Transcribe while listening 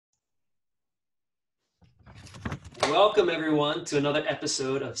Welcome everyone to another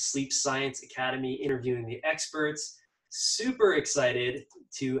episode of Sleep Science Academy, interviewing the experts. Super excited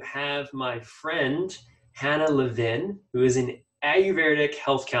to have my friend Hannah Levin, who is an Ayurvedic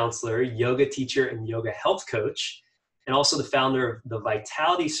health counselor, yoga teacher, and yoga health coach, and also the founder of the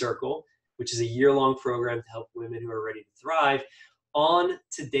Vitality Circle, which is a year-long program to help women who are ready to thrive, on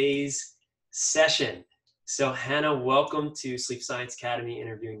today's session. So Hannah, welcome to Sleep Science Academy,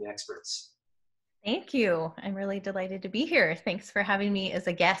 interviewing the experts. Thank you. I'm really delighted to be here. Thanks for having me as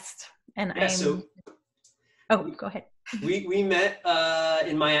a guest. And go ahead. We met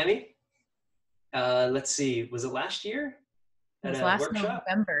in Miami. Let's see, was it last year? It was last workshop?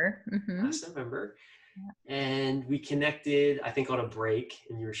 November. Mm-hmm. Last November. Yeah. And we connected, I think, on a break,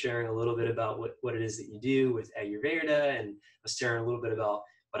 and you were sharing a little bit about what it is that you do with Ayurveda, and I was sharing a little bit about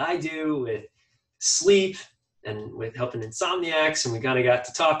what I do with sleep and with helping insomniacs, and we kind of got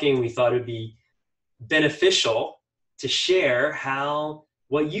to talking. We thought it would be beneficial to share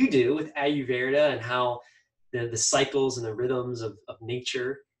what you do with Ayurveda and how the cycles and the rhythms of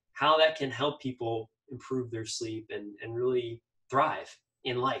nature, how that can help people improve their sleep and really thrive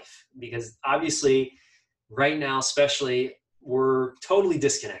in life. Because obviously right now, especially, we're totally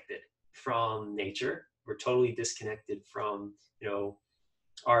disconnected from nature. We're totally disconnected from,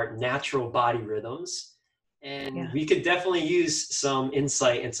 our natural body rhythms. And we could definitely use some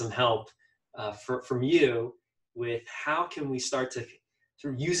insight and some help from you with how can we start to,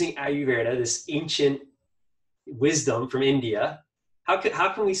 through using Ayurveda, this ancient wisdom from India, how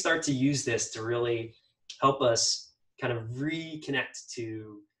can we start to use this to really help us kind of reconnect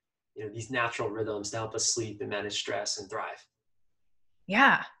to these natural rhythms to help us sleep and manage stress and thrive?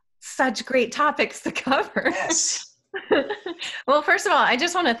 Yeah, such great topics to cover. Yes. Well, first of all, I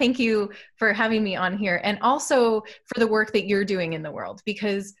just want to thank you for having me on here, and also for the work that you're doing in the world.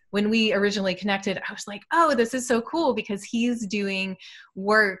 Because when we originally connected, I was like, oh, this is so cool, because he's doing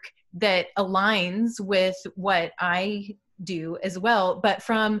work that aligns with what I do as well, but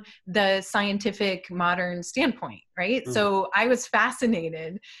from the scientific modern standpoint, right? Mm. So I was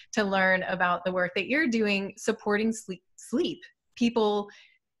fascinated to learn about the work that you're doing supporting sleep people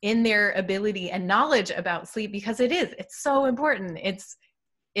in their ability and knowledge about sleep, because it's so important.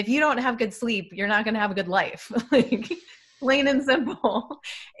 If you don't have good sleep, you're not going to have a good life, like plain and simple.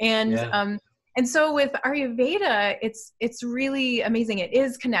 And so with Ayurveda, it's really amazing. It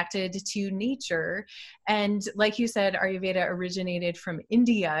is connected to nature. And like you said, Ayurveda originated from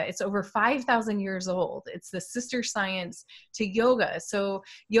India. It's over 5,000 years old. It's the sister science to yoga. So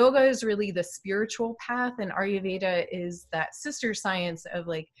yoga is really the spiritual path, and Ayurveda is that sister science of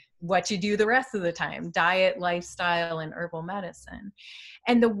like what you do the rest of the time: diet, lifestyle, and herbal medicine.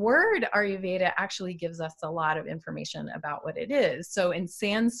 And the word Ayurveda actually gives us a lot of information about what it is. So in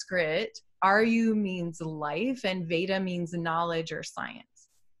Sanskrit, Aryu means life, and Veda means knowledge or science.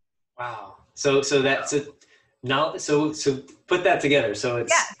 Wow. So put that together. So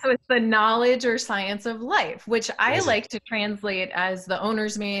it's the knowledge or science of life, which I like to translate as the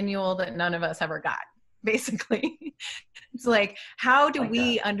owner's manual that none of us ever got, basically. It's like, how do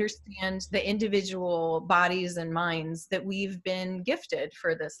we understand the individual bodies and minds that we've been gifted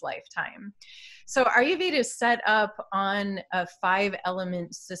for this lifetime? So Ayurveda is set up on a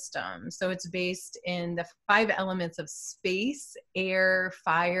 5-element system. So it's based in the 5 elements of space, air,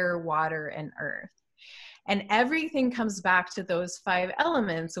 fire, water, and earth. And everything comes back to those 5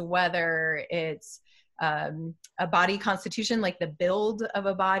 elements, whether it's a body constitution, like the build of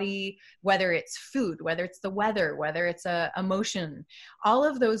a body, whether it's food, whether it's the weather, whether it's a emotion. All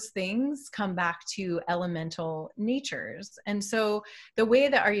of those things come back to elemental natures. And so the way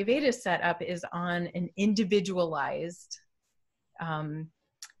that Ayurveda is set up is on an individualized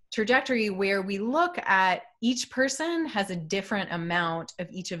trajectory, where we look at each person has a different amount of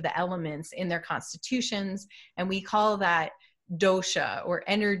each of the elements in their constitutions, and we call that dosha, or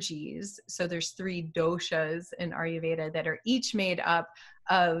energies. So there's 3 doshas in Ayurveda that are each made up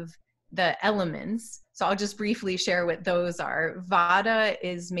of the elements. So I'll just briefly share what those are. Vata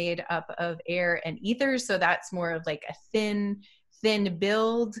is made up of air and ether. So that's more of like a thin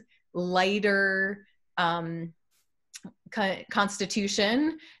build, lighter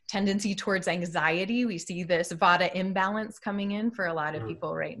constitution, tendency towards anxiety. We see this Vata imbalance coming in for a lot of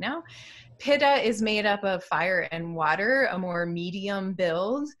people right now. Pitta is made up of fire and water, a more medium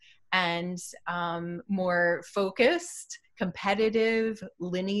build and more focused, competitive,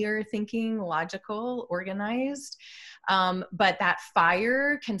 linear thinking, logical, organized. But that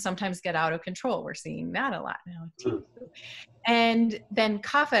fire can sometimes get out of control. We're seeing that a lot now too. And then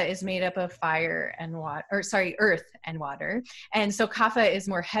kapha is made up of fire and water, or sorry, earth and water. And so kapha is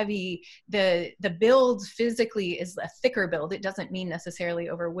more heavy. The build physically is a thicker build. It doesn't mean necessarily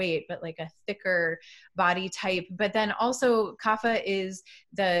overweight, but like a thicker body type. But then also kapha is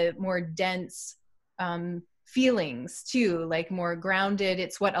the more dense feelings too, like more grounded.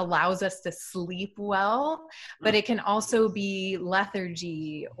 It's what allows us to sleep well, but it can also be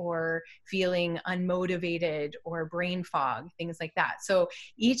lethargy or feeling unmotivated or brain fog, things like that. So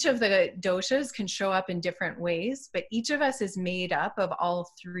each of the doshas can show up in different ways, but each of us is made up of all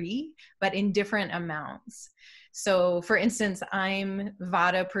three, but in different amounts. So for instance, I'm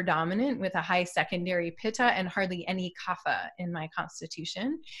Vata predominant with a high secondary pitta and hardly any kapha in my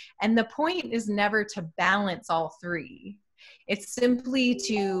constitution. And the point is never to balance all three. It's simply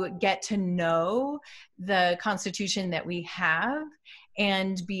to get to know the constitution that we have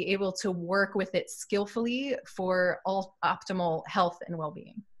and be able to work with it skillfully for all optimal health and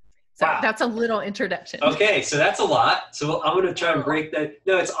well-being. So Wow. That's a little introduction. Okay, so that's a lot. So I'm going to try and break that.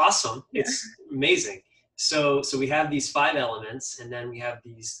 No, it's awesome. It's amazing. So we have these 5 elements, and then we have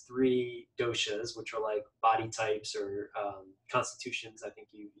these 3 doshas, which are like body types or constitutions, I think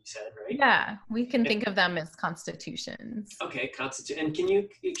you said, right? Yeah, we can think of them as constitutions. Okay, and can you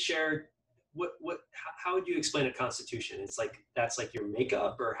share how would you explain a constitution? It's like, that's like your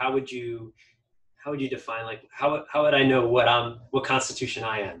makeup, or how would you define, like, how would I know what constitution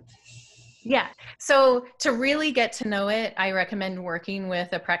I am? Yeah. So to really get to know it, I recommend working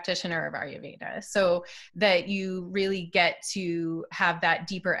with a practitioner of Ayurveda so that you really get to have that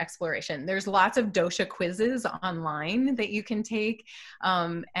deeper exploration. There's lots of dosha quizzes online that you can take.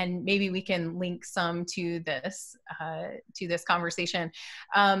 And maybe we can link some to this conversation.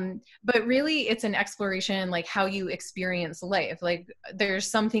 But really it's an exploration, like how you experience life. Like there's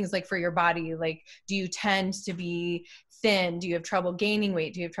some things like for your body, like, do you tend to be thin? Do you have trouble gaining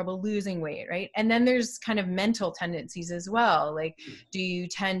weight? Do you have trouble losing weight? Right? And then there's kind of mental tendencies as well. Like, do you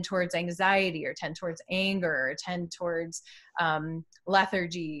tend towards anxiety or tend towards anger or tend towards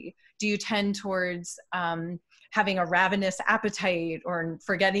lethargy? Do you tend towards having a ravenous appetite or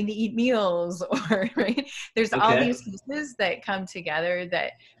forgetting to eat meals? Or right? There's all these pieces that come together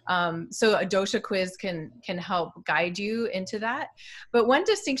that so a dosha quiz can help guide you into that. But one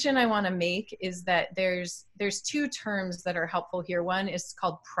distinction I want to make is that there's 2 terms that are helpful here. One is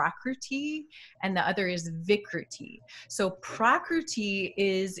called prakriti and the other is vikruti. So prakriti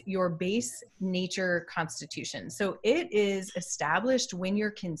is your base nature constitution. So it is established when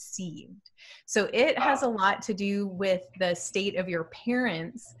you're conceived. So it has a lot to do with the state of your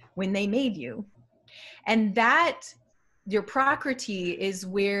parents when they made you. And that your prakriti is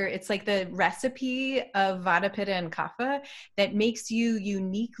where it's like the recipe of Vata, Pitta, and Kapha that makes you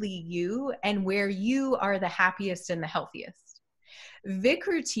uniquely you and where you are the happiest and the healthiest.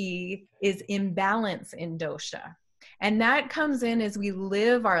 Vikruti is imbalance in dosha. And that comes in as we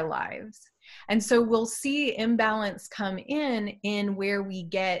live our lives. And so we'll see imbalance come in where we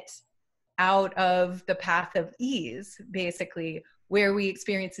get out of the path of ease, basically, where we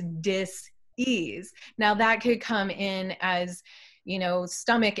experience dis-ease. Now that could come in as,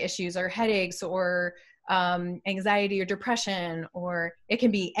 stomach issues or headaches or anxiety or depression, or it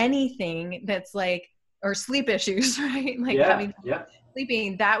can be anything that's like, or sleep issues, right? Like having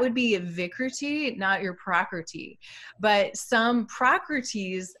sleeping, that would be a vikruti, not your prakriti. But some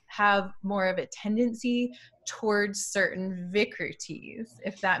prakritis have more of a tendency towards certain vikrutis,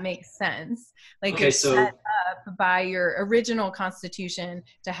 if that makes sense. Like you're set up by your original constitution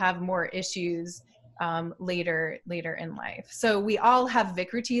to have more issues later in life. So we all have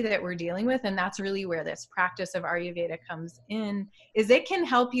vikruti that we're dealing with, and that's really where this practice of Ayurveda comes in, is it can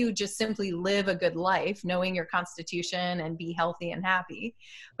help you just simply live a good life, knowing your constitution and be healthy and happy.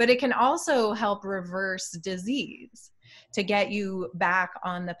 But it can also help reverse disease to get you back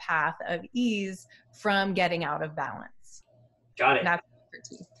on the path of ease from getting out of balance. Got it. That's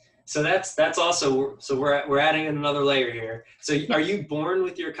vikruti. So that's also, so we're adding another layer here. So are you born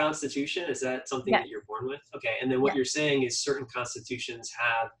with your constitution? Is that something that you're born with? Okay. And then what you're saying is certain constitutions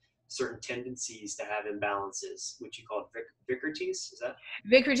have certain tendencies to have imbalances, which you call vikrutis. Is that?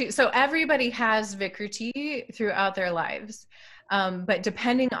 Vikruti. So everybody has vikruti throughout their lives. But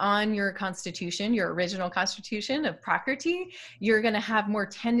depending on your constitution, your original constitution of prakriti, you're going to have more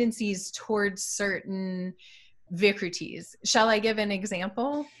tendencies towards certain vikrutis. Shall I give an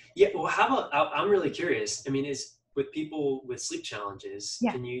example? Yeah. Well, how about, I'm really curious. I mean, is with people with sleep challenges,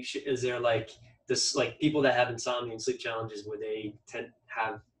 is there like this, like people that have insomnia and sleep challenges, would they tend to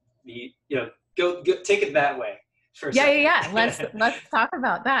have the, go take it that way for a second. Yeah. Let's talk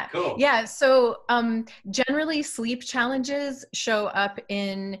about that. Cool. Yeah. So generally sleep challenges show up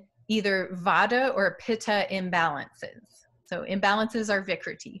in either Vata or Pitta imbalances. So imbalances are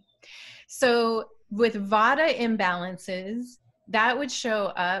Vikriti. So with Vata imbalances, that would show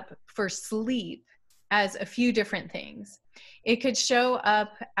up for sleep as a few different things. It could show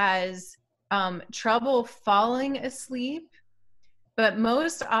up as trouble falling asleep, but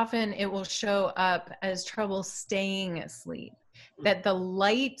most often it will show up as trouble staying asleep. That the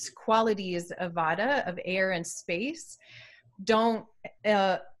light qualities of Vata, of air and space, don't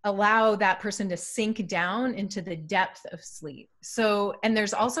allow that person to sink down into the depth of sleep. So, and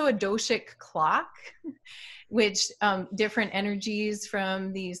there's also a doshic clock, which different energies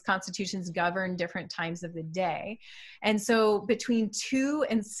from these constitutions govern different times of the day. And so between 2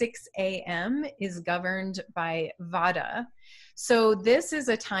 and 6 a.m. is governed by Vata. So this is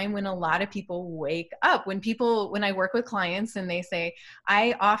a time when a lot of people wake up. When I work with clients and they say,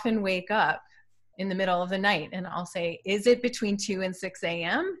 I often wake up in the middle of the night, and I'll say, is it between 2 and 6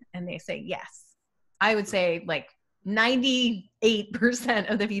 a.m.? And they say, yes. I would say like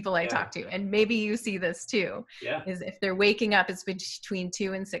 98% of the people I talk to, and maybe you see this too, is if they're waking up, it's between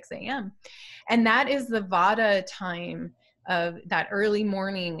 2 and 6 a.m. And that is the Vata time, of that early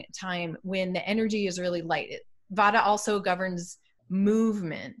morning time when the energy is really light. Vata also governs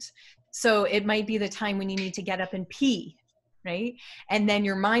movement. So it might be the time when you need to get up and pee, right? And then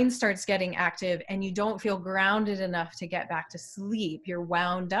your mind starts getting active and you don't feel grounded enough to get back to sleep. You're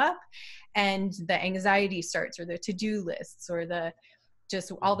wound up and the anxiety starts, or the to-do lists, or the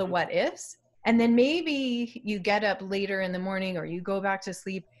just all the what ifs. And then maybe you get up later in the morning, or you go back to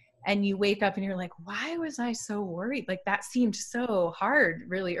sleep and you wake up and you're like, why was I so worried? Like that seemed so hard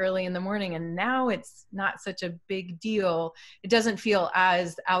really early in the morning, and now it's not such a big deal. It doesn't feel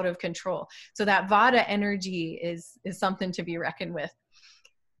as out of control. So that Vata energy is something to be reckoned with.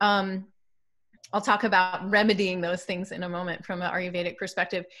 I'll talk about remedying those things in a moment from an Ayurvedic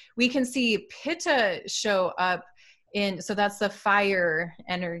perspective. We can see Pitta show up so that's the fire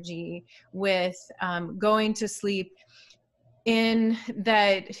energy, with going to sleep, in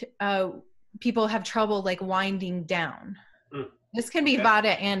that people have trouble like winding down. This can be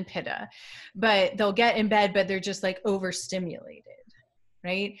Vata and Pitta, but they'll get in bed, but they're just like overstimulated,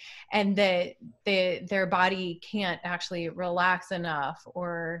 right? And that their body can't actually relax enough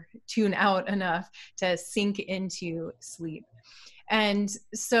or tune out enough to sink into sleep. And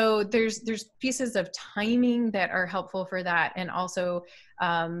so there's pieces of timing that are helpful for that, and also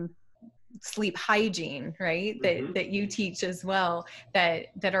sleep hygiene, right? That you teach as well, that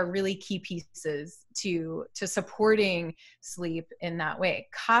are really key pieces to supporting sleep in that way.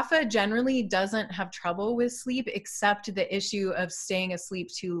 Kapha generally doesn't have trouble with sleep, except the issue of staying asleep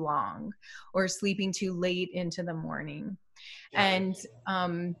too long or sleeping too late into the morning. And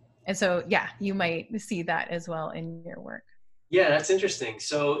so, you might see that as well in your work. Yeah, that's interesting.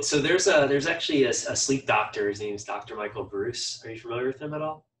 So there's actually a sleep doctor. His name is Dr. Michael Bruce. Are you familiar with him at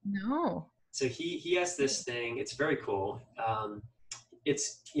all? No. So he has this thing. It's very cool.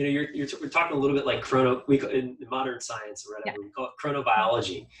 It's we're talking a little bit like in modern science or whatever, we call it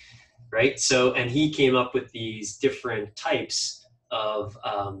chronobiology, right? So, and he came up with these different types of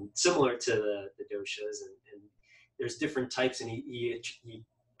similar to the doshas, and there's different types, and he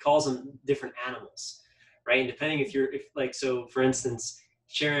calls them different animals, right? And depending so for instance,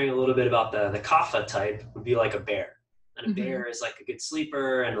 sharing a little bit about the kapha type would be like a bear. And a bear is like a good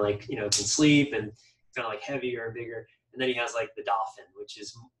sleeper, and can sleep, and kind of like heavier and bigger. And then he has like the dolphin, which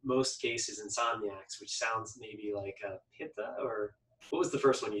is most cases insomniacs, which sounds maybe like a pitta, or what was the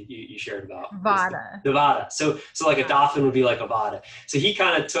first one you shared about? Vata. The Vata. So like a dolphin would be like a Vata. So he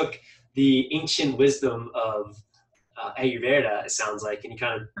kind of took the ancient wisdom of Ayurveda, it sounds like, and he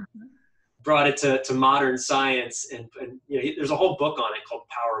kind of brought it to modern science. And there's a whole book on it called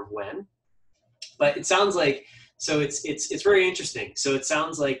Power of When. But it sounds like, so it's very interesting. So it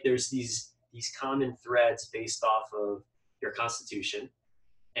sounds like there's these common threads based off of your constitution,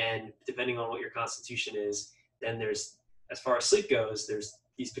 and depending on what your constitution is, then there's, as far as sleep goes, there's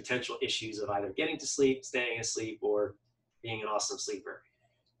these potential issues of either getting to sleep, staying asleep, or being an awesome sleeper,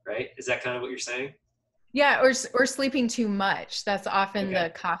 right? Is that kind of what you're saying? Yeah, or sleeping too much. That's often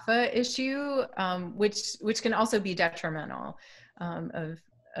the kapha issue, which can also be detrimental,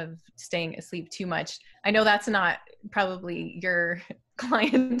 of staying asleep too much. I know that's not probably your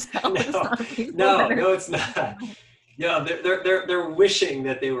clientele. No, it's not. Yeah, they're wishing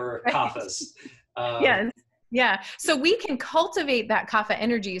that they were kaphas. Yes. Yeah. So we can cultivate that kapha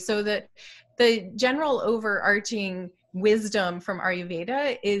energy so that the general overarching wisdom from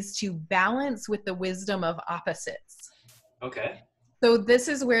Ayurveda is to balance with the wisdom of opposites. Okay. So this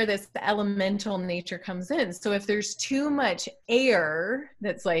is where this elemental nature comes in. So if there's too much air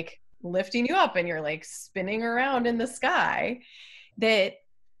that's like lifting you up and you're like spinning around in the sky, that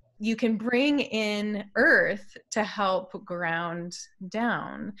you can bring in earth to help ground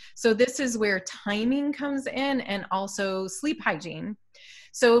down. So this is where timing comes in, and also sleep hygiene.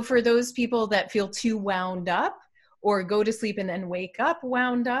 So for those people that feel too wound up or go to sleep and then wake up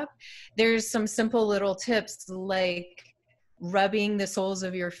wound up, there's some simple little tips like rubbing the soles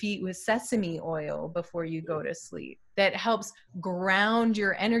of your feet with sesame oil before you go to sleep. That helps ground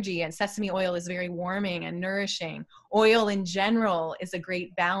your energy, and sesame oil is very warming and nourishing. Oil in general is a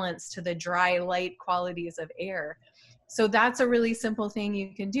great balance to the dry, light qualities of air. So that's a really simple thing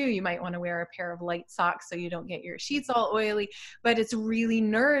you can do. You might want to wear a pair of light socks so you don't get your sheets all oily, but it's really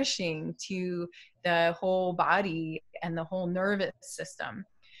nourishing to the whole body and the whole nervous system.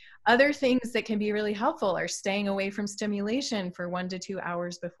 Other things that can be really helpful are staying away from stimulation for 1 to 2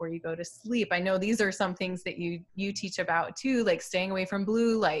 hours before you go to sleep. I know these are some things that you teach about too, like staying away from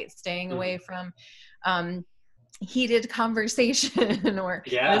blue light, staying away from heated conversation or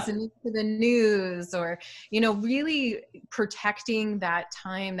listening to the news, or, you know, really protecting that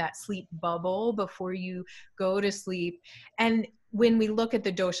time, that sleep bubble before you go to sleep. And when we look at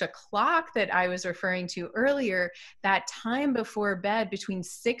the dosha clock that I was referring to earlier, that time before bed between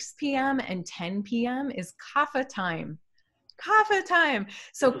 6 p.m. and 10 p.m. is kapha time. Kapha time.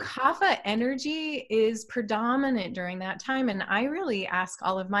 So kapha energy is predominant during that time. And I really ask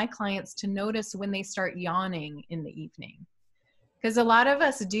all of my clients to notice when they start yawning in the evening. Because a lot of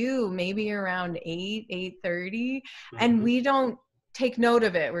us do maybe around 8:30, and we don't take note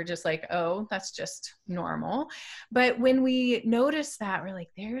of it. We're just like, oh, that's just normal. But when we notice that, we're like,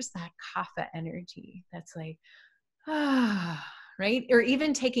 there's that kapha energy. That's like, right? Or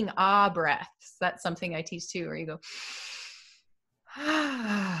even taking breaths. That's something I teach too, where you go,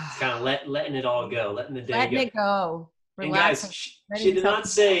 it's kind of letting it all go, letting the day letting go. it go. And guys, she did not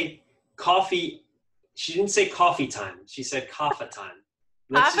say coffee. She didn't say coffee time. She said kapha time.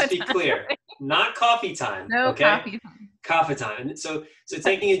 Let's just be clear. Not coffee time. No, okay? coffee time. Kapha time. And so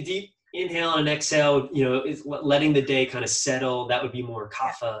taking a deep inhale and exhale, you know, is letting the day kind of settle. That would be more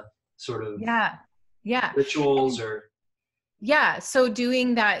kapha sort of rituals or. Yeah. So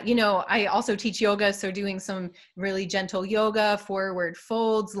doing that, you know, I also teach yoga. So doing some really gentle yoga, forward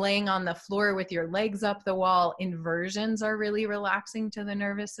folds, laying on the floor with your legs up the wall, inversions are really relaxing to the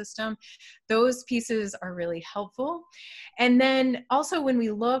nervous system. Those pieces are really helpful. And then also when we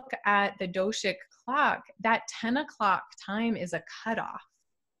look at the doshic clock, that 10 o'clock time is a cutoff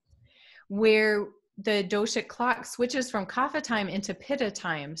where the doshic clock switches from kapha time into pitta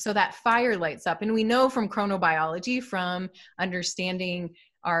time. So that fire lights up. And we know from chronobiology, from understanding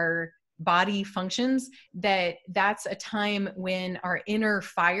our body functions, that that's a time when our inner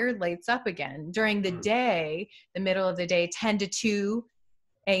fire lights up again. During the day, the middle of the day, 10 to 2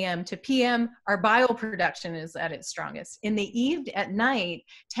 a.m. to p.m., our bile production is at its strongest. In the at night,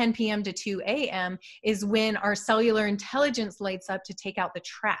 10 p.m. to 2 a.m. is when our cellular intelligence lights up to take out the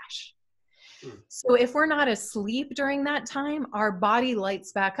trash. So if we're not asleep during that time, our body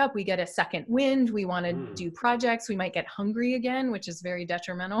lights back up. We get a second wind. We want to do projects. We might get hungry again, which is very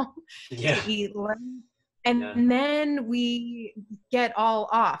detrimental to eat less. And then we get all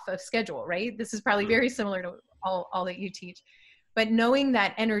off of schedule, right? This is probably very similar to all that you teach. But knowing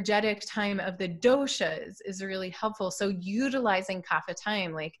that energetic time of the doshas is really helpful. So utilizing kapha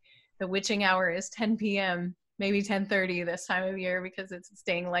time, like the witching hour is 10 p.m., maybe 10:30 this time of year because it's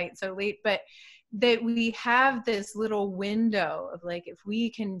staying light so late, but that we have this little window of like, if we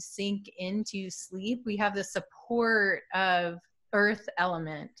can sink into sleep, we have the support of earth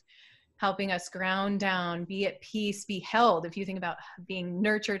element helping us ground down, be at peace, be held. If you think about being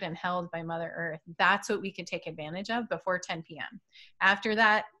nurtured and held by Mother Earth, that's what we can take advantage of before 10 p.m. After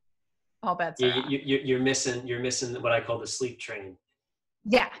that, all bets are off. You're missing what I call the sleep train.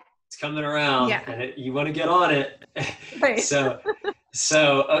 Yeah. It's coming around and you want to get on it. Right. So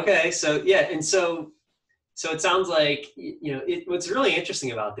okay. So and so it sounds like, you know, what's really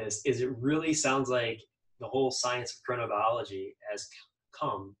interesting about this is it really sounds like the whole science of chronobiology has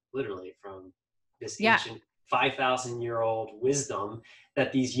come literally from this ancient 5,000-year-old wisdom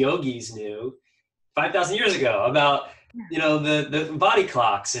that these yogis knew 5,000 years ago about, you know, the body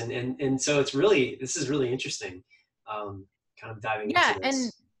clocks. And so this is really interesting. Kind of diving into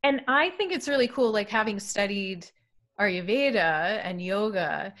this. And I think it's really cool, like having studied Ayurveda and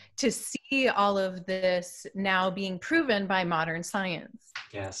yoga to see all of this now being proven by modern science.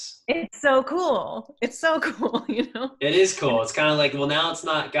 Yes. It's so cool. It's so cool, you know? It is cool. It's kind of like, well, now it's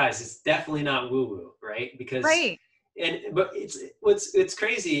not, guys, it's definitely not woo-woo, right? Because, Right. but it's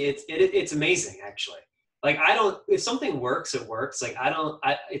crazy. It's amazing, actually. Like, if something works, it works. Like,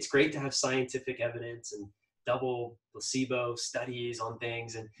 it's great to have scientific evidence and double placebo studies on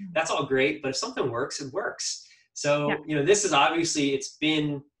things, and that's all great. But if something works, it works. Yeah. So, this is obviously, it's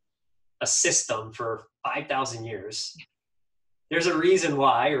been a system for 5,000 years. There's a reason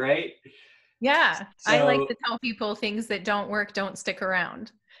why, right? Yeah. So, I like to tell people things that don't work, don't stick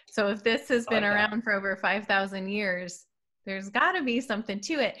around. So if this has been around for over 5,000 years, there's got to be something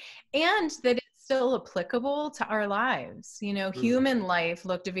to it. And that it's still applicable to our lives. Human life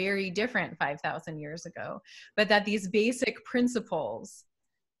looked very different 5,000 years ago, but that these basic principles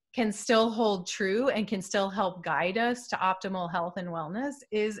can still hold true and can still help guide us to optimal health and wellness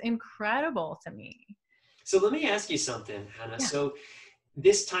is incredible to me. So let me ask you something, Hannah. Yeah. So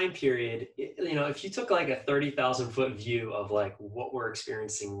this time period, if you took like a 30,000 foot view of like what we're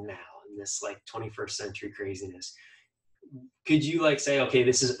experiencing now in this like 21st century craziness, could you like say, okay,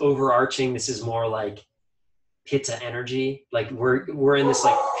 this is overarching, this is more like pitta energy, like we're in this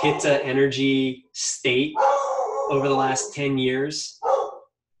like pitta energy state over the last 10 years?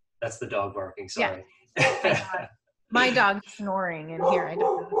 That's the dog barking, sorry. Yeah. My dog's snoring in here. I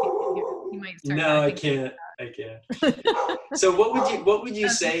don't know if you can hear it. He might start No, I barking. can't. So what would you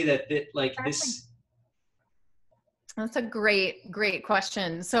say that like this? That's a great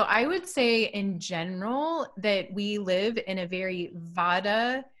question. So I would say in general that we live in a very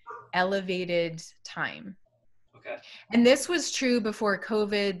Vata elevated time. Okay. And this was true before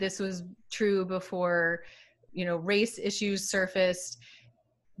COVID. This was true before, race issues surfaced,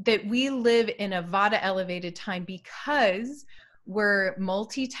 that we live in a Vata elevated time because we're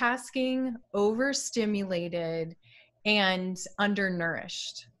multitasking, overstimulated, and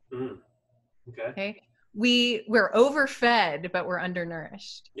undernourished. Okay. We're overfed, but we're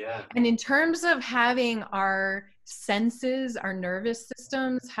undernourished. Yeah. And in terms of having our senses, our nervous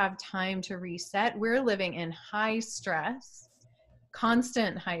systems have time to reset, we're living in high stress,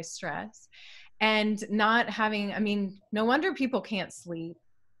 constant high stress, and not having, no wonder people can't sleep.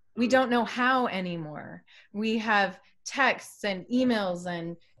 We don't know how anymore. We have texts and emails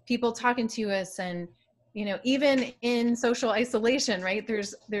and people talking to us, and even in social isolation, right?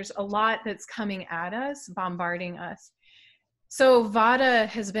 There's a lot that's coming at us, bombarding us. So Vata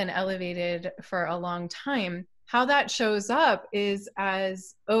has been elevated for a long time. How that shows up is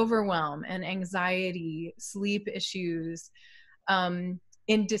as overwhelm and anxiety, sleep issues,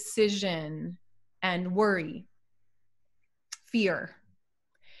 indecision, and worry, fear.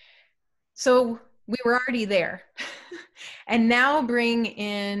 So we were already there. And now bring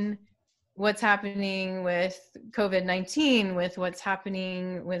in what's happening with COVID-19, with what's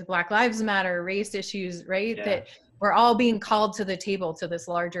happening with Black Lives Matter, race issues, right? Yeah. That we're all being called to the table to this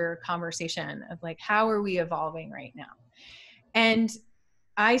larger conversation of like, how are we evolving right now? And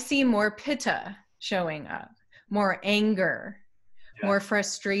I see more pitta showing up, more anger, more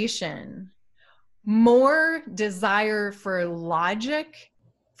frustration, more desire for logic,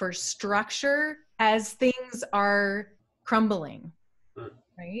 for structure as things are crumbling,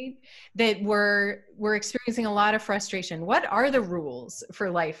 right? That we're experiencing a lot of frustration. What are the rules for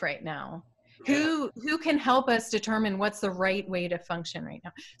life right now? Yeah. Who can help us determine what's the right way to function right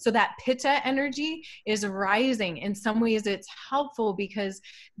now? So that pitta energy is rising. In some ways it's helpful because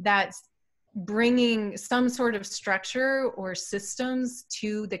that's bringing some sort of structure or systems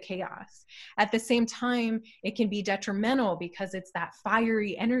to the chaos. At the same time, it can be detrimental because it's that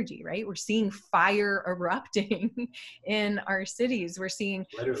fiery energy, right? We're seeing fire erupting in our cities. We're seeing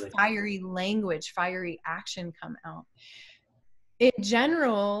fiery language, fiery action come out. In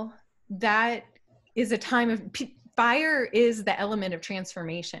general, that is a time of fire is the element of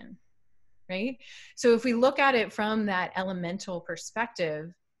transformation, right? So if we look at it from that elemental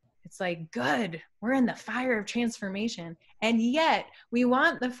perspective, it's like, good, we're in the fire of transformation. And yet we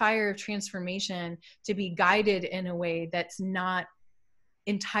want the fire of transformation to be guided in a way that's not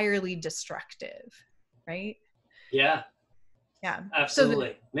entirely destructive, right? Yeah. Yeah.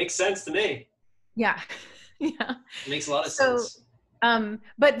 Absolutely. So makes sense to me. Yeah. Yeah. Makes a lot of sense.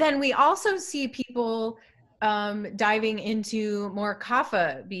 But then we also see people diving into more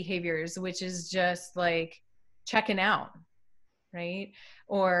kapha behaviors, which is just like checking out, right?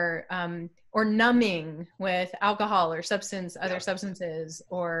 Or numbing with alcohol or other substances,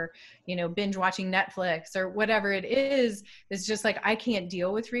 or, binge watching Netflix or whatever it is. It's just like, I can't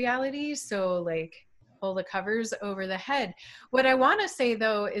deal with reality. So like, pull the covers over the head. What I want to say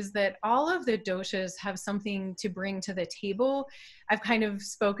though is that all of the doshas have something to bring to the table. I've kind of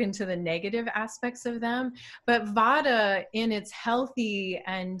spoken to the negative aspects of them, but Vata in its healthy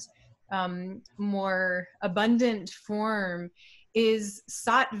and more abundant form is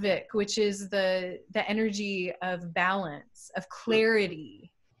sattvic, which is the energy of balance, of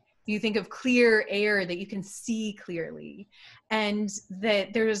clarity. You think of clear air that you can see clearly, and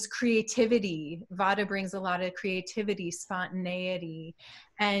that there's creativity. Vata brings a lot of creativity, spontaneity,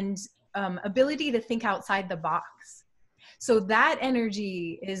 and ability to think outside the box. So that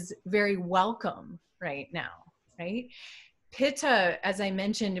energy is very welcome right now, right? Pitta, as I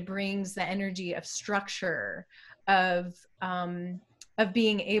mentioned, brings the energy of structure, of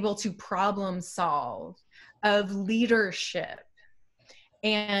being able to problem solve, of leadership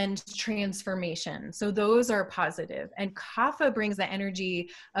and transformation. So those are positive. And Kapha brings the energy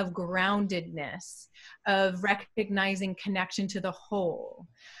of groundedness, of recognizing connection to the whole,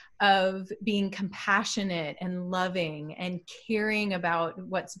 of being compassionate and loving and caring about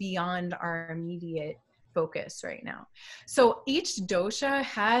what's beyond our immediate focus right now. So each dosha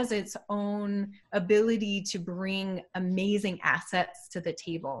has its own ability to bring amazing assets to the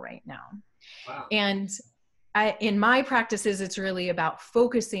table right now. Wow. And in my practices, it's really about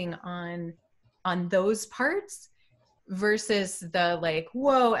focusing on those parts versus the like,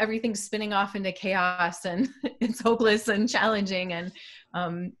 whoa, everything's spinning off into chaos and it's hopeless and challenging and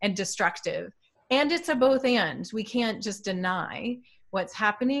destructive. And it's a both and. We can't just deny what's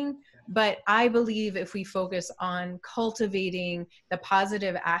happening. But I believe if we focus on cultivating the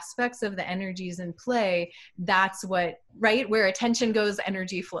positive aspects of the energies in play, that's what, right? Where attention goes,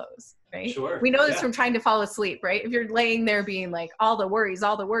 energy flows, right? Sure. We know this from trying to fall asleep, right? If you're laying there being like, all the worries,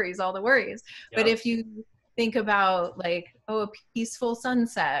 all the worries, all the worries. Yep. But if you think about like, oh, a peaceful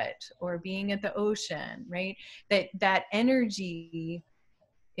sunset or being at the ocean, right? That energy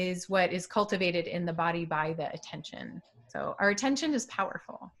is what is cultivated in the body by the attention. So our attention is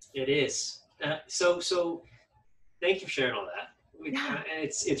powerful. It is. So thank you for sharing all that.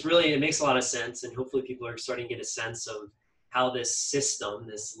 It's really, it makes a lot of sense, and hopefully people are starting to get a sense of how this system,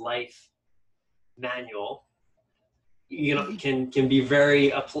 this life manual, can be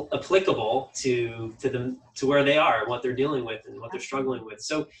very applicable to where they are, what they're dealing with, and what they're struggling with.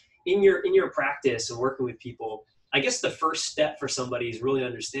 So in your practice and working with people, I guess the first step for somebody is really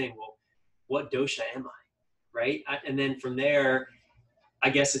understanding, well, what dosha am I, right? And then from there, I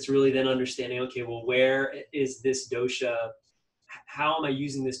guess it's really then understanding, okay, well, where is this dosha? How am I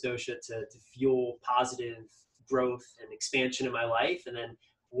using this dosha to fuel positive growth and expansion in my life? And then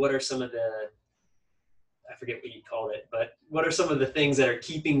what are some of the, I forget what you called it, but what are some of the things that are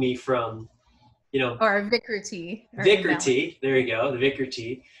keeping me from, or Vikriti. Vikriti, there you go, the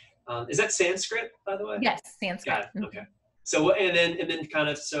Vikriti. Is that Sanskrit, by the way? Yes, Sanskrit. Got it. Okay. So, and then kind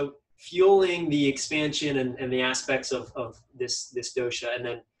of, so fueling the expansion and the aspects of this dosha, and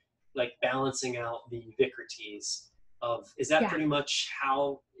then like balancing out the Vikritis of, is that pretty much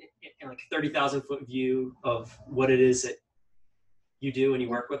how, like a 30,000 foot view of what it is that you do when you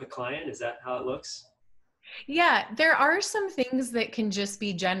work with a client? Is that how it looks? Yeah, there are some things that can just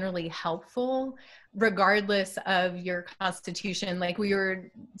be generally helpful regardless of your constitution. Like we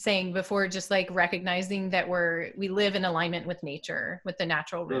were saying before, just like recognizing that we live in alignment with nature, with the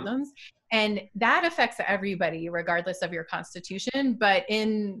natural rhythms. And that affects everybody regardless of your constitution, but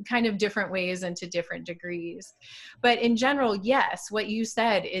in kind of different ways and to different degrees. But in general, yes, what you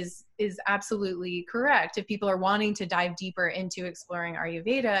said is absolutely correct. If people are wanting to dive deeper into exploring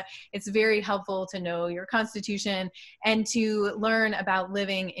Ayurveda, it's very helpful to know your constitution and to learn about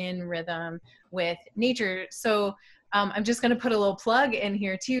living in rhythm with nature. So I'm just going to put a little plug in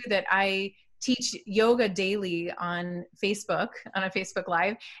here too, that I teach yoga daily on Facebook, on a Facebook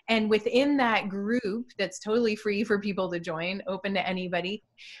Live. And within that group that's totally free for people to join, open to anybody,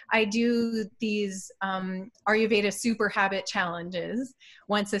 I do these Ayurveda super habit challenges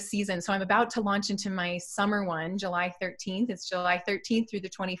once a season. So I'm about to launch into my summer one, July 13th. It's July 13th through the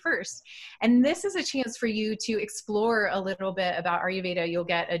 21st. And this is a chance for you to explore a little bit about Ayurveda. You'll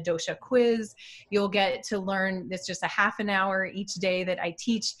get a dosha quiz. You'll get to learn, it's just a half an hour each day that I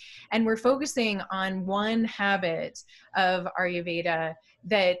teach. And we're focusing on one habit of Ayurveda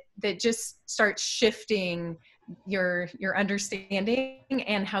that just starts shifting your understanding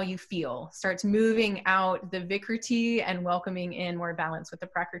and how you feel, starts moving out the Vikriti and welcoming in more balance with the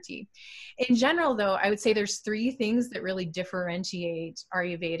Prakriti. In general, though, I would say there's three things that really differentiate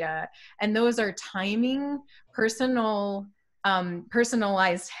Ayurveda, and those are timing, personalized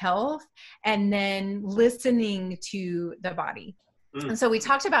health, and then listening to the body. Mm. And so we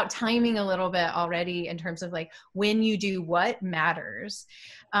talked about timing a little bit already in terms of like when you do what matters.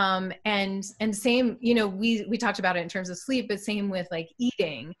 And same, you know, we talked about it in terms of sleep, but same with like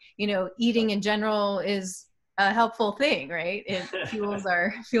eating. You know, eating in general is a helpful thing, right? It fuels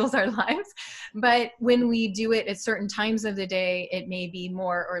our lives. But when we do it at certain times of the day, it may be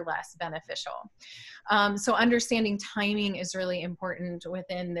more or less beneficial. So understanding timing is really important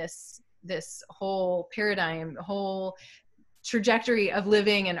within this whole paradigm, whole trajectory of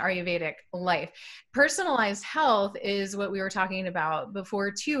living an Ayurvedic life. Personalized health is what we were talking about before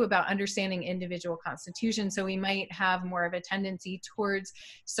too, about understanding individual constitution. So we might have more of a tendency towards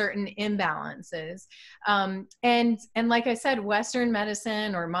certain imbalances. And like I said, Western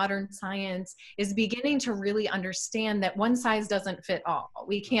medicine or modern science is beginning to really understand that one size doesn't fit all.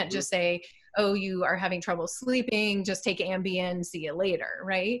 We can't just say, oh, you are having trouble sleeping, just take Ambien, see you later,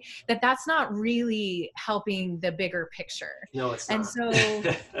 right? That's not really helping the bigger picture. No, it's And not.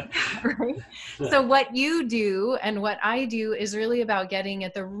 so, right? So what you do and what I do is really about getting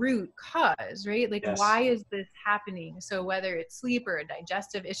at the root cause, right? Like, Yes. why is this happening? So whether it's sleep or a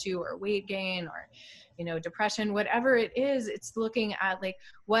digestive issue or weight gain or, you know, depression, whatever it is, it's looking at like,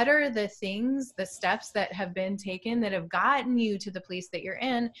 what are the things, the steps that have been taken that have gotten you to the place that you're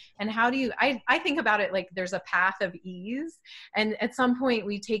in? And how do you, I think about it like there's a path of ease. And at some point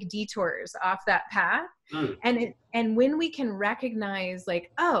we take detours off that path. And when we can recognize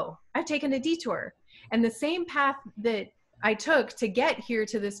like, oh, I've taken a detour, and the same path that I took to get here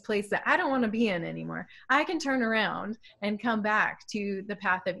to this place that I don't want to be in anymore, I can turn around and come back to the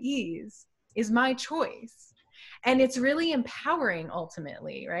path of ease, is my choice. And it's really empowering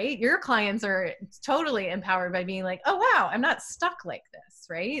ultimately, right? Your clients are totally empowered by being like, oh, wow, I'm not stuck like this,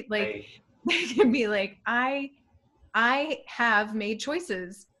 right? Like Right. they can be like, I have made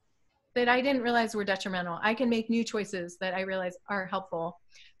choices that I didn't realize were detrimental. I can make new choices that I realize are helpful.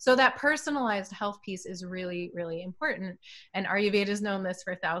 So that personalized health piece is really, really important. And Ayurveda has known this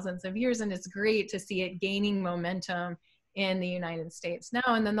for thousands of years, and it's great to see it gaining momentum in the United States now.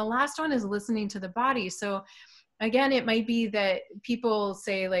 And then the last one is listening to the body. So again, it might be that people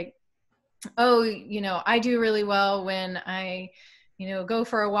say like, oh, you know, I do really well when I, you know, go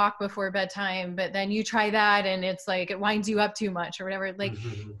for a walk before bedtime, but then you try that and it's like, it winds you up too much or whatever. Like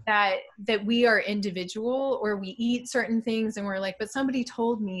that we are individual, or we eat certain things and we're like, but somebody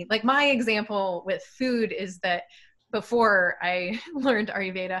told me, like my example with food is that before I learned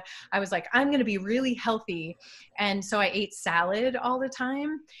Ayurveda, I was like, I'm going to be really healthy. And so I ate salad all the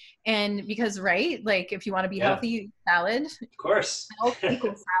time. And because, right, like if you want to be healthy, you eat salad. Of course. Health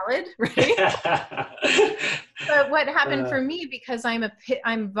equals salad, right? But what happened for me, because I'm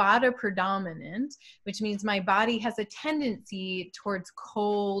Vata predominant, which means my body has a tendency towards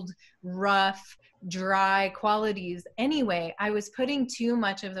cold, rough, dry qualities anyway, I was putting too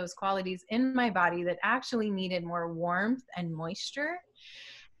much of those qualities in my body that actually needed more warmth and moisture.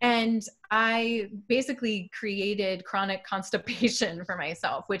 And I basically created chronic constipation for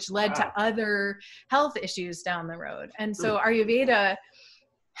myself, which led to other health issues down the road. And so Ayurveda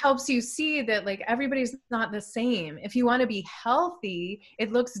helps you see that like everybody's not the same. If you want to be healthy,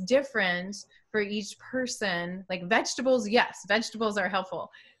 it looks different for each person. Like vegetables, yes, vegetables are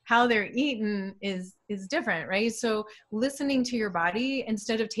helpful. How they're eaten is different, right? So listening to your body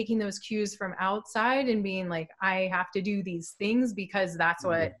instead of taking those cues from outside and being like, I have to do these things because that's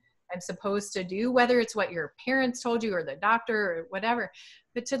what I'm supposed to do, whether it's what your parents told you or the doctor or whatever,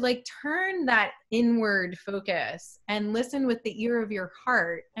 but to like turn that inward focus and listen with the ear of your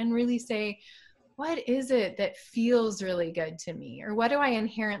heart and really say, what is it that feels really good to me? Or what do I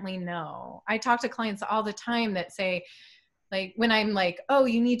inherently know? I talk to clients all the time that say, like, when I'm like, oh,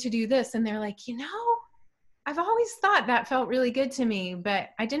 you need to do this. And they're like, you know, I've always thought that felt really good to me,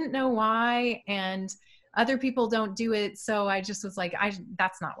 but I didn't know why. And other people don't do it. So I just was like,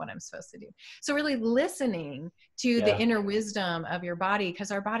 that's not what I'm supposed to do. So really listening to the inner wisdom of your body, because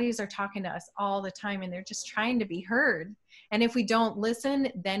our bodies are talking to us all the time and they're just trying to be heard. And if we don't listen,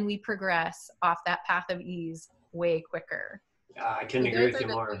 then we progress off that path of ease way quicker. I couldn't agree with you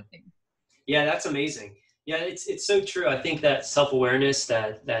more. Yeah, that's amazing. Yeah, it's so true. I think that self-awareness,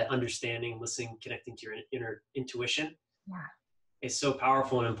 that understanding, listening, connecting to your inner intuition is so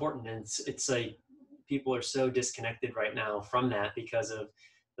powerful and important. And it's like people are so disconnected right now from that because of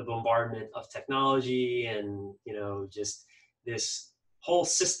the bombardment of technology, and you know, just this whole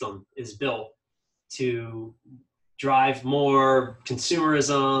system is built to drive more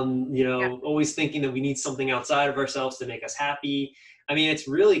consumerism, you know, always thinking that we need something outside of ourselves to make us happy. I mean, it's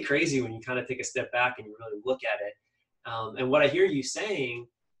really crazy when you kind of take a step back and you really look at it. And what I hear you saying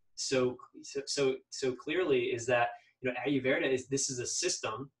so clearly is that Ayurveda this is a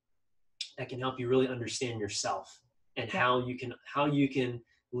system that can help you really understand yourself and Yeah. how you can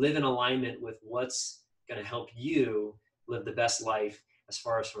live in alignment with what's going to help you live the best life, as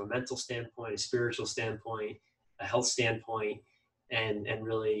far as from a mental standpoint, a spiritual standpoint, a health standpoint, and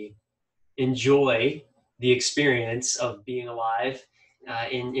really enjoy the experience of being alive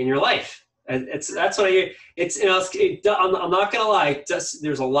in your life. That's what I hear. I'm not gonna lie.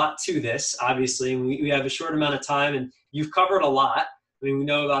 There's a lot to this. Obviously, we have a short amount of time, and you've covered a lot. I mean, we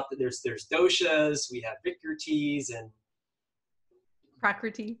know about there's doshas, we have Vikritis and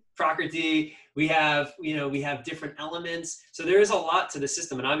Prakriti. We have different elements. So there is a lot to the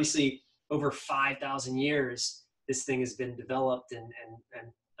system, and obviously over 5,000 years, this thing has been developed and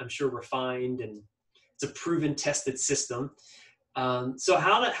I'm sure refined, and it's a proven, tested system. So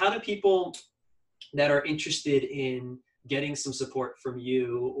how do people that are interested in getting some support from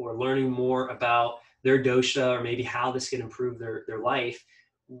you or learning more about their dosha, or maybe how this can improve their life,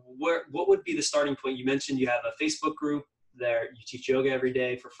 what would be the starting point? You mentioned you have a Facebook group there. You teach yoga every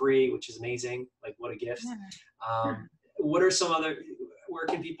day for free, which is amazing. Like, what a gift. Yeah. What are some other, where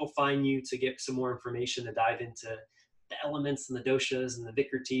can people find you to get some more information to dive into the elements and the doshas and the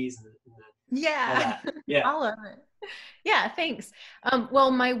Vikritis and all that? Yeah. All of it. Yeah, thanks.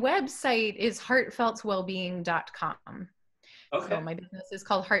 Well, my website is heartfeltwellbeing.com. Okay. So my business is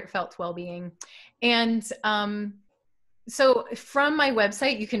called Heartfelt Wellbeing. And so from my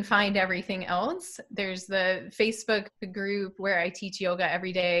website, you can find everything else. There's the Facebook group where I teach yoga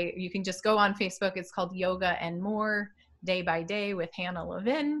every day. You can just go on Facebook. It's called Yoga and More Day by Day with Hannah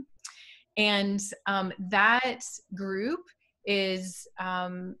Levin. And that group is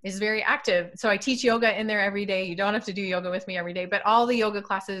very active. So I teach yoga in there every day. You don't have to do yoga with me every day, but all the yoga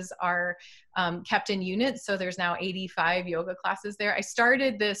classes are kept in units. So there's now 85 yoga classes there. I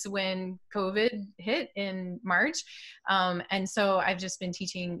started this when COVID hit in March. And so I've just been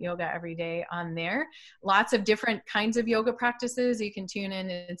teaching yoga every day on there. Lots of different kinds of yoga practices. You can tune in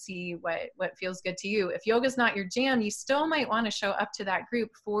and see what feels good to you. If yoga's not your jam, you still might want to show up to that group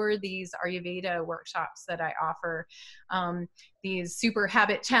for these Ayurveda workshops that I offer. These super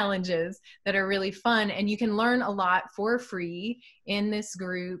habit challenges that are really fun, and you can learn a lot for free in this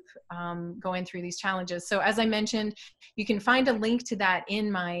group going through these challenges. So as I mentioned, you can find a link to that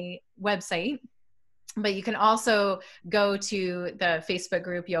in my website, but you can also go to the Facebook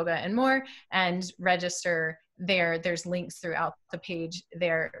group Yoga and More and register there. There's links throughout the page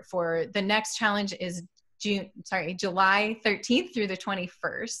there. For the next challenge is July 13th through the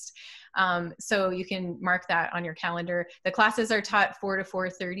 21st. So you can mark that on your calendar. The classes are taught 4 to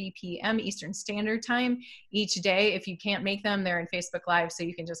 4:30 p.m. Eastern Standard Time each day. If you can't make them, they're in Facebook Live, so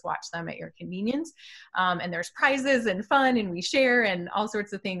you can just watch them at your convenience. And there's prizes and fun, and we share and all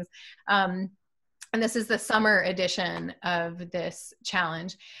sorts of things. And this is the summer edition of this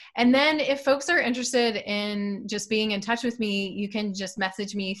challenge. And then if folks are interested in just being in touch with me, you can just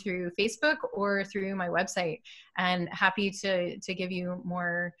message me through Facebook or through my website, and happy to give you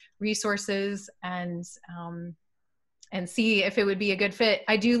more resources and see if it would be a good fit.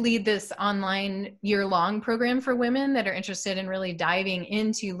 I do lead this online year-long program for women that are interested in really diving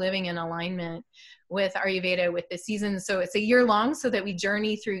into living in alignment with Ayurveda, with the seasons. So it's a year long, so that we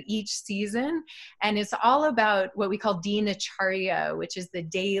journey through each season. And it's all about what we call dinacharya, which is the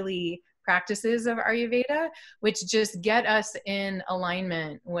daily practices of Ayurveda, which just get us in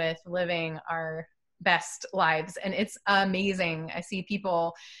alignment with living our best lives. And it's amazing. I see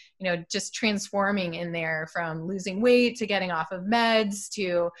people, just transforming in there, from losing weight to getting off of meds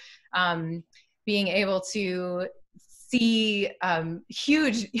to being able to see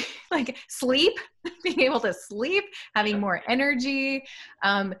huge, like sleep, being able to sleep, having more energy,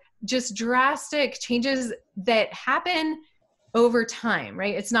 just drastic changes that happen over time,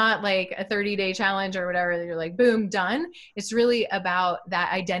 right? It's not like a 30-day challenge or whatever that you're like, boom, done. It's really about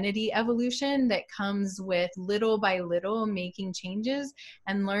that identity evolution that comes with little by little making changes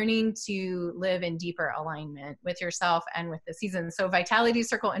and learning to live in deeper alignment with yourself and with the seasons. So Vitality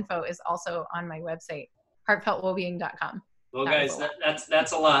Circle info is also on my website, heartfeltwellbeing.com. Well, guys,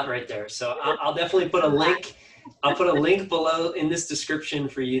 that's a lot right there. So I'll definitely put a link. I'll put a link below in this description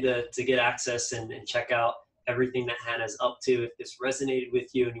for you to get access and check out everything that Hannah's up to. If this resonated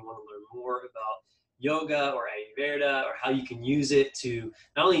with you and you want to learn more about yoga or Ayurveda, or how you can use it to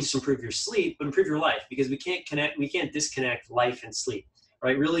not only just improve your sleep, but improve your life, because we can't disconnect life and sleep,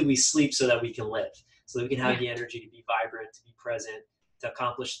 right? Really, we sleep so that we can live, so that we can have the energy to be vibrant, to be present, to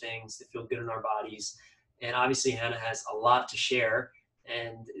accomplish things, to feel good in our bodies. And obviously Hannah has a lot to share.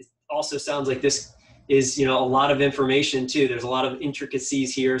 And it also sounds like this is, a lot of information too. There's a lot of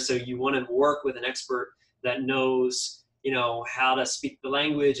intricacies here. So you want to work with an expert that knows, you know, how to speak the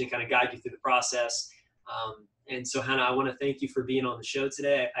language and kind of guide you through the process. And so, Hannah, I want to thank you for being on the show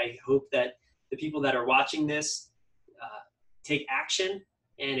today. I hope that the people that are watching this take action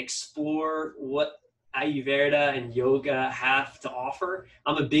and explore what Ayurveda and yoga have to offer.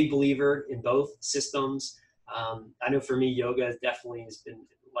 I'm a big believer in both systems. I know for me, yoga definitely has been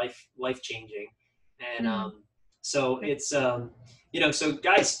life changing, and so it's you know, so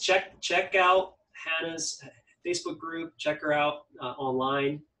guys, check out Hannah's Facebook group. Check her out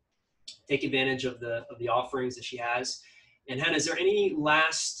online. Take advantage of the offerings that she has. And Hannah, is there any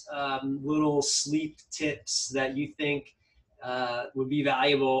last little sleep tips that you think would be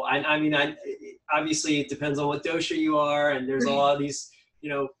valuable? I mean, obviously it depends on what dosha you are, and there's a lot of these, you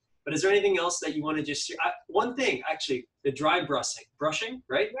know, but is there anything else that you want to just share? One thing, actually, the dry brushing,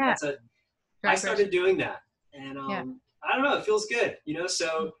 right? Yeah. I started doing that, and I don't know, it feels good, you know.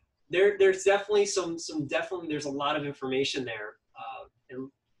 So there's definitely there's a lot of information there, and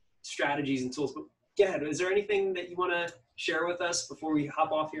strategies and tools. But yeah, is there anything that you want to share with us before we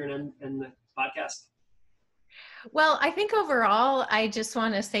hop off here and end the podcast? Well, I think overall, I just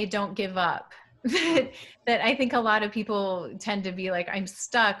want to say, don't give up. That I think a lot of people tend to be like, I'm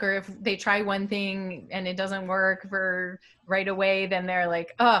stuck, or if they try one thing and it doesn't work for right away, then they're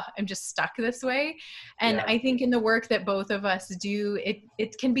like, oh, I'm just stuck this way. And I think in the work that both of us do,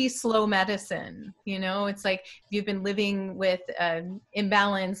 it can be slow medicine. You know, it's like if you've been living with an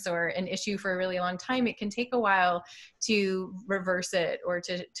imbalance or an issue for a really long time, it can take a while to reverse it or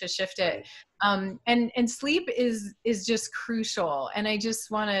to shift it. And sleep is just crucial. And I just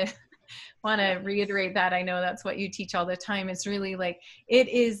want to reiterate that. I know that's what you teach all the time. It's really like, it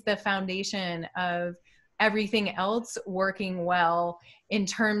is the foundation of everything else working well in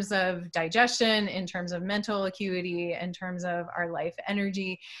terms of digestion, in terms of mental acuity, in terms of our life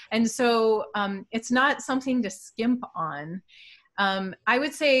energy. And so it's not something to skimp on. I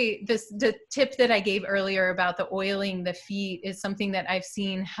would say the tip that I gave earlier about the oiling the feet is something that I've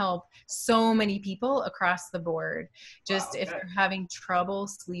seen help so many people across the board. Just if you're having trouble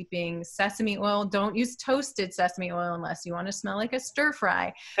sleeping, sesame oil, don't use toasted sesame oil unless you want to smell like a stir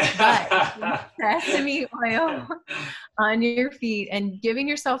fry, but sesame oil on your feet and giving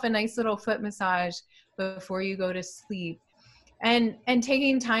yourself a nice little foot massage before you go to sleep. And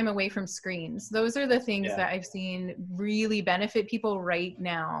taking time away from screens. Those are the things that I've seen really benefit people right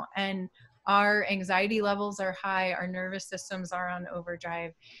now. And our anxiety levels are high, our nervous systems are on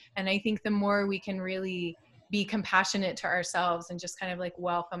overdrive. And I think the more we can really be compassionate to ourselves and just kind of like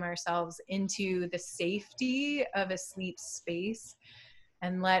welcome ourselves into the safety of a sleep space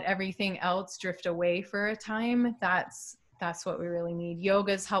and let everything else drift away for a time, that's what we really need.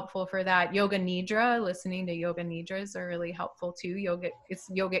 Yoga is helpful for that. Yoga nidra, listening to yoga nidras are really helpful too. It's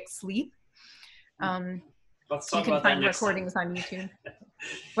yogic sleep. Let's you talk can about find that next recordings time. on YouTube.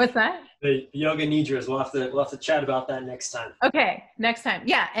 What's that? The yoga nidras. We'll have to chat about that next time. Okay, next time.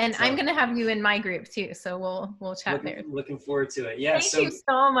 Yeah, and I'm gonna have you in my group too, so we'll chat there. Looking forward to it. Yeah. Thank you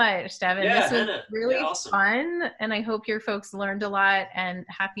so much, Devin. Yeah, this was Hannah, really awesome. fun, and I hope your folks learned a lot. And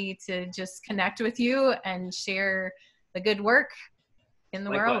happy to just connect with you and share the good work in the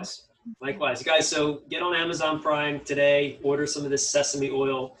world. Likewise, guys. So get on Amazon Prime today. Order some of this sesame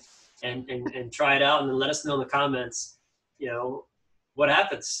oil, and try it out, and then let us know in the comments, you know, what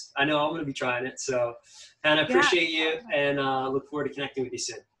happens. I know I'm going to be trying it. So, Hannah, appreciate you, and look forward to connecting with you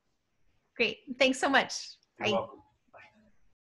soon. Great. Thanks so much. You're welcome.